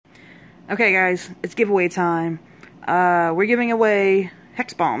Okay guys, it's giveaway time. We're giving away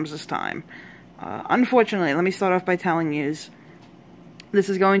Hex-Bombs this time. Unfortunately, let me start off by telling you, this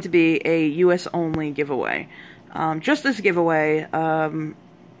is going to be a US only giveaway. Just this giveaway,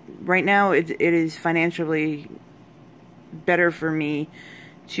 right now it is financially better for me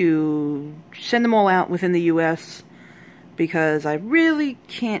to send them all out within the US because I really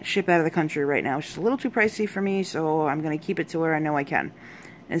can't ship out of the country right now. It's just a little too pricey for me, so I'm going to keep it to where I know I can.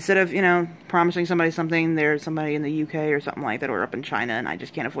 Instead of, you know, promising somebody something, there's somebody in the UK or something like that, or up in China, and I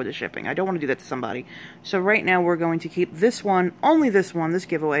just can't afford the shipping. I don't want to do that to somebody. So right now we're going to keep this one, only this one, this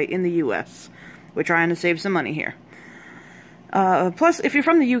giveaway, in the US. We're trying to save some money here. Plus, if you're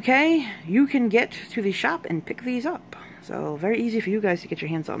from the UK, you can get to the shop and pick these up. So very easy for you guys to get your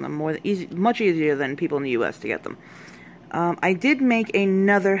hands on them. Much easier than people in the US to get them. I did make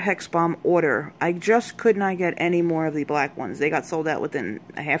another Hex-Bomb order. I just could not get any more of the black ones. They got sold out within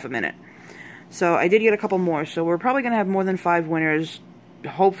a half a minute. So I did get a couple more. So we're probably going to have more than 5 winners.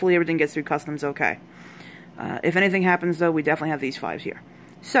 Hopefully everything gets through customs okay. If anything happens though, we definitely have these 5s here.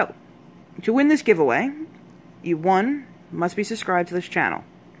 So, to win this giveaway, you 1, must be subscribed to this channel.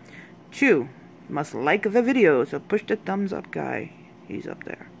 2, must like the video. So push the thumbs up guy. He's up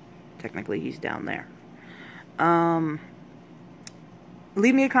there. Technically he's down there.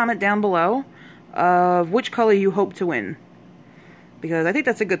 Leave me a comment down below of which color you hope to win. Because I think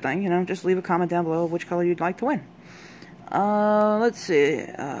that's a good thing, you know, just leave a comment down below of which color you'd like to win. Let's see.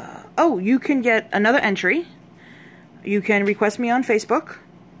 Oh, you can get another entry. You can request me on Facebook.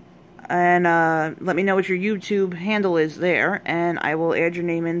 And let me know what your YouTube handle is there. And I will add your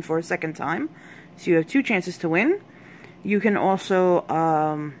name in for a second time. So you have 2 chances to win. You can also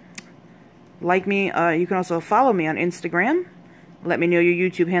like me. You can also follow me on Instagram. Let me know your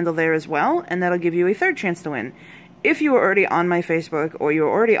YouTube handle there as well, and that'll give you a 3rd chance to win. If you are already on my Facebook or you're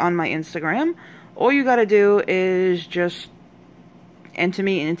already on my Instagram, all you gotta do is just enter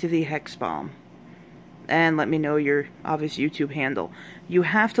me into the Hex-Bomb and let me know your obvious YouTube handle. You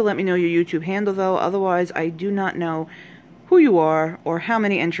have to let me know your YouTube handle though, otherwise I do not know who you are or how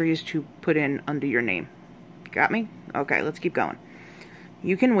many entries to put in under your name. Got me? Okay, let's keep going.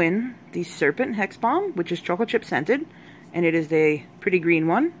 You can win the Serpent Hex-Bomb, which is chocolate chip scented. And it is the pretty green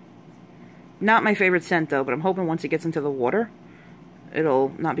one. Not my favorite scent though, but I'm hoping once it gets into the water,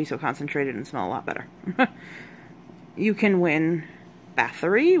 it'll not be so concentrated and smell a lot better. You can win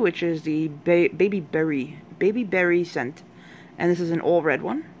Bathory, which is the baby berry scent. And this is an all red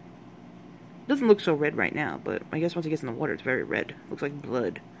one. Doesn't look so red right now, but I guess once it gets in the water, it's very red. Looks like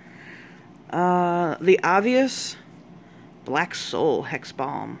blood. The obvious Black Soul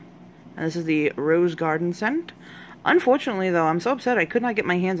Hex-Bomb. And this is the Rose Garden scent. Unfortunately, though, I'm so upset I could not get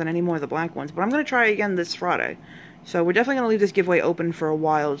my hands on any more of the black ones, but I'm going to try again this Friday. So we're definitely going to leave this giveaway open for a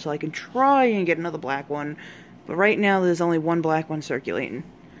while so I can try and get another black one. But right now, there's only 1 black one circulating.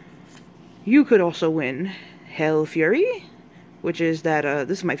 You could also win Hell Fury, which is that,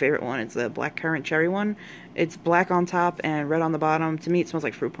 this is my favorite one. It's the black currant cherry one. It's black on top and red on the bottom. To me, it smells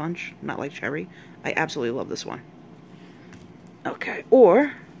like fruit punch, not like cherry. I absolutely love this one. Okay,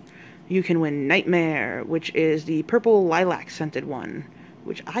 or you can win Nightmare, which is the purple lilac scented one,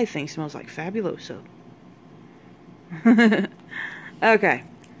 which I think smells like Fabuloso. Okay,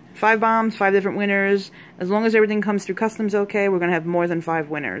 5 bombs, 5 different winners. As long as everything comes through customs okay, we're going to have more than 5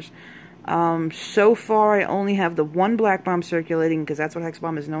 winners. So far, I only have the 1 black bomb circulating, because that's what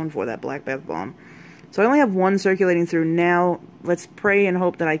Hex-Bomb is known for, that black bath bomb. So I only have 1 circulating through now. Let's pray and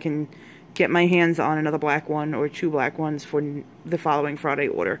hope that I can get my hands on another black one or 2 black ones for the following Friday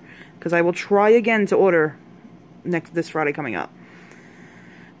order. Because I will try again to order this Friday coming up.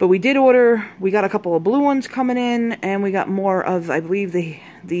 But we did order, we got a couple of blue ones coming in, and we got more of, I believe, the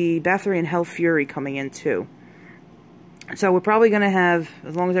Bathory and Hell Fury coming in too. So we're probably going to have,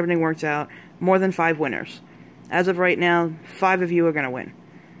 as long as everything works out, more than 5 winners. As of right now, 5 of you are going to win.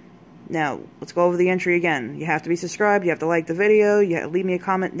 Now, let's go over the entry again. You have to be subscribed, you have to like the video, you have to leave me a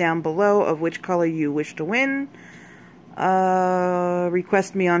comment down below of which color you wish to win.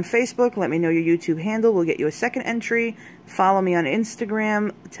 Request me on Facebook, let me know your YouTube handle, we'll get you a 2nd entry. Follow me on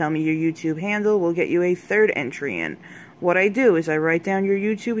Instagram, tell me your YouTube handle, we'll get you a 3rd entry in. What I do is I write down your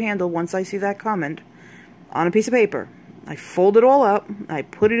YouTube handle once I see that comment on a piece of paper. I fold it all up, I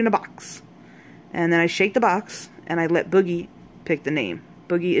put it in a box, and then I shake the box, and I let Boogie pick the name.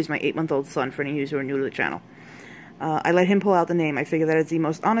 Boogie is my 8-month-old son, for any of you who are new to the channel. I let him pull out the name. I figure that is the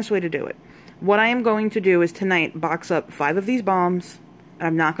most honest way to do it. What I am going to do is tonight box up 5 of these bombs.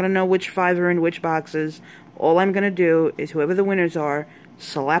 I'm not going to know which 5 are in which boxes. All I'm going to do is whoever the winners are,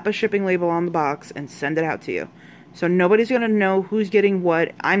 slap a shipping label on the box and send it out to you. So nobody's going to know who's getting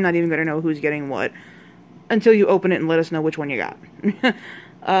what. I'm not even going to know who's getting what until you open it and let us know which one you got.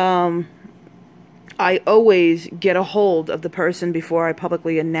 I always get a hold of the person before I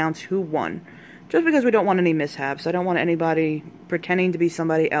publicly announce who won. Just because we don't want any mishaps. I don't want anybody pretending to be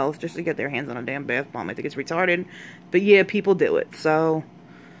somebody else just to get their hands on a damn bath bomb. I think it's retarded. But yeah, people do it. So,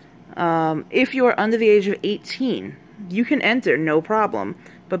 if you're under the age of 18, you can enter, no problem.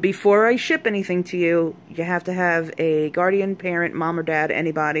 But before I ship anything to you, you have to have a guardian, parent, mom or dad,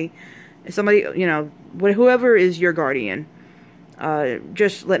 anybody. Somebody, you know, whoever is your guardian.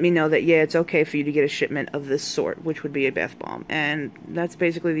 Just let me know that, yeah, it's okay for you to get a shipment of this sort, which would be a bath bomb. And that's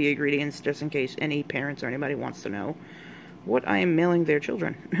basically the ingredients, just in case any parents or anybody wants to know what I am mailing their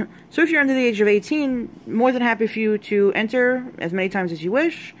children. So if you're under the age of 18, more than happy for you to enter as many times as you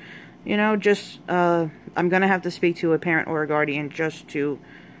wish. You know, just, I'm going to have to speak to a parent or a guardian just to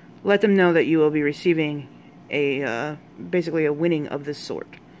let them know that you will be receiving a, basically a winning of this sort.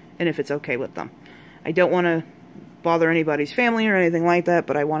 And if it's okay with them. I don't want to bother anybody's family or anything like that,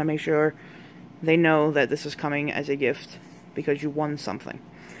 but I want to make sure they know that this is coming as a gift because you won something.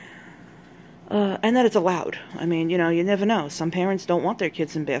 And that it's allowed. I mean, you know, you never know. Some parents don't want their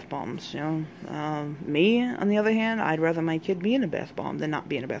kids in bath bombs, you know. Me, on the other hand, I'd rather my kid be in a bath bomb than not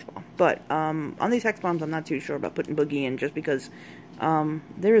be in a bath bomb. But on these Hex bombs, I'm not too sure about putting Boogie in just because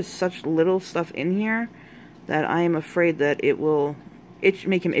there is such little stuff in here that I am afraid that it will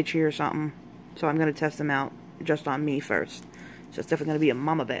make him itchy or something. So I'm going to test them out just on me first. So it's definitely going to be a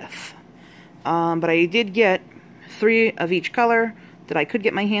mama bath. But I did get 3 of each color that I could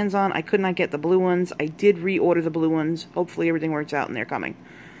get my hands on. I could not get the blue ones. I did reorder the blue ones. Hopefully everything works out and they're coming.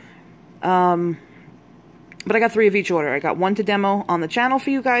 But I got 3 of each order. I got 1 to demo on the channel for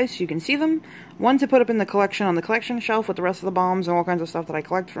you guys so you can see them. 1 to put up in the collection on the collection shelf with the rest of the bombs and all kinds of stuff that I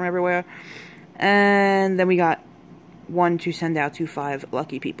collect from everywhere. And then we got 1 to send out to 5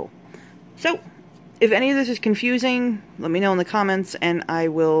 lucky people. So, if any of this is confusing, let me know in the comments, and I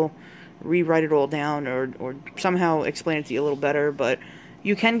will rewrite it all down or somehow explain it to you a little better. But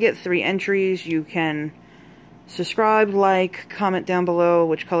you can get 3 entries. You can subscribe, like, comment down below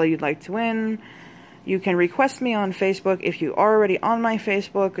which color you'd like to win. You can request me on Facebook. If you are already on my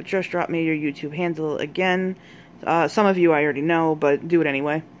Facebook, just drop me your YouTube handle again. Some of you I already know, but do it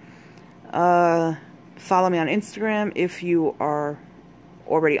anyway. Follow me on Instagram if you are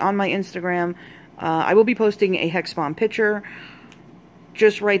already on my Instagram. I will be posting a Hex-Bomb picture.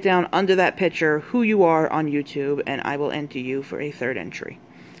 Just write down under that picture who you are on YouTube, and I will enter you for a 3rd entry.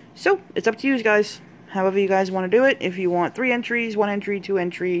 So, it's up to you guys. However you guys want to do it. If you want 3 entries, 1 entry, 2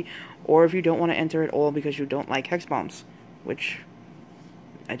 entry, or if you don't want to enter at all because you don't like Hex-Bombs. Which,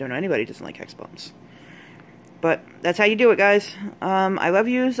 I don't know anybody who doesn't like Hex-Bombs. But, that's how you do it, guys. I love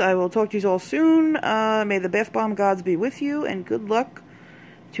yous. I will talk to you all soon. May the bath bomb gods be with you, and good luck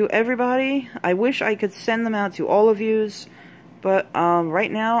to everybody. I wish I could send them out to all of yous, but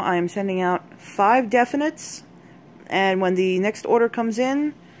right now I'm sending out 5 definites, and when the next order comes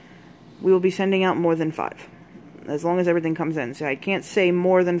in, we will be sending out more than 5, as long as everything comes in. So I can't say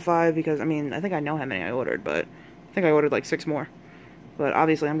more than 5 because, I mean, I think I know how many I ordered, but I think I ordered like 6 more. But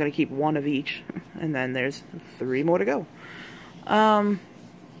obviously I'm going to keep 1 of each, and then there's 3 more to go.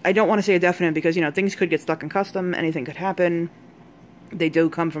 I don't want to say a definite because, you know, things could get stuck in custom, anything could happen. They do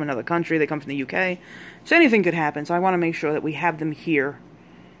come from another country. They come from the UK. So anything could happen. So I want to make sure that we have them here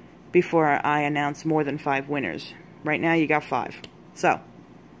before I announce more than 5 winners. Right now, you got 5. So,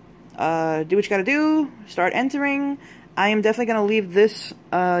 do what you got to do. Start entering. I am definitely going to leave this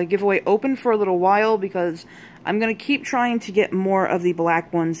giveaway open for a little while because I'm going to keep trying to get more of the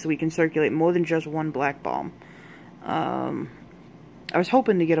black ones so we can circulate more than just 1 black bomb. I was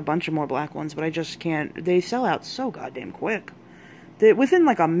hoping to get a bunch of more black ones, but I just can't. They sell out so goddamn quick. Within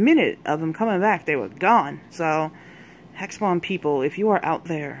like a minute of them coming back, they were gone. So, Hex-Bomb people, if you are out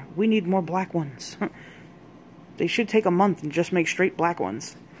there, we need more black ones. They should take a month and just make straight black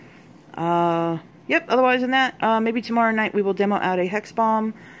ones. Yep, otherwise than that, maybe tomorrow night we will demo out a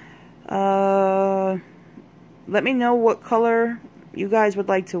Hex-Bomb. Let me know what color you guys would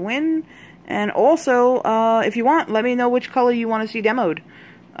like to win. And also, if you want, let me know which color you want to see demoed.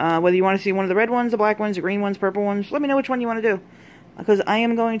 Whether you want to see one of the red ones, the black ones, the green ones, purple ones, let me know which one you want to do. Because I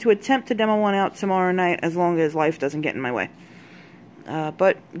am going to attempt to demo one out tomorrow night as long as life doesn't get in my way.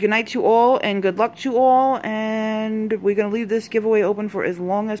 But good night to all and good luck to all. And we're going to leave this giveaway open for as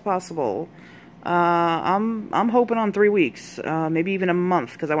long as possible. I'm hoping on 3 weeks. Maybe even a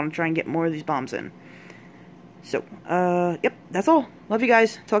month because I want to try and get more of these bombs in. So, yep, that's all. Love you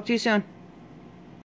guys. Talk to you soon.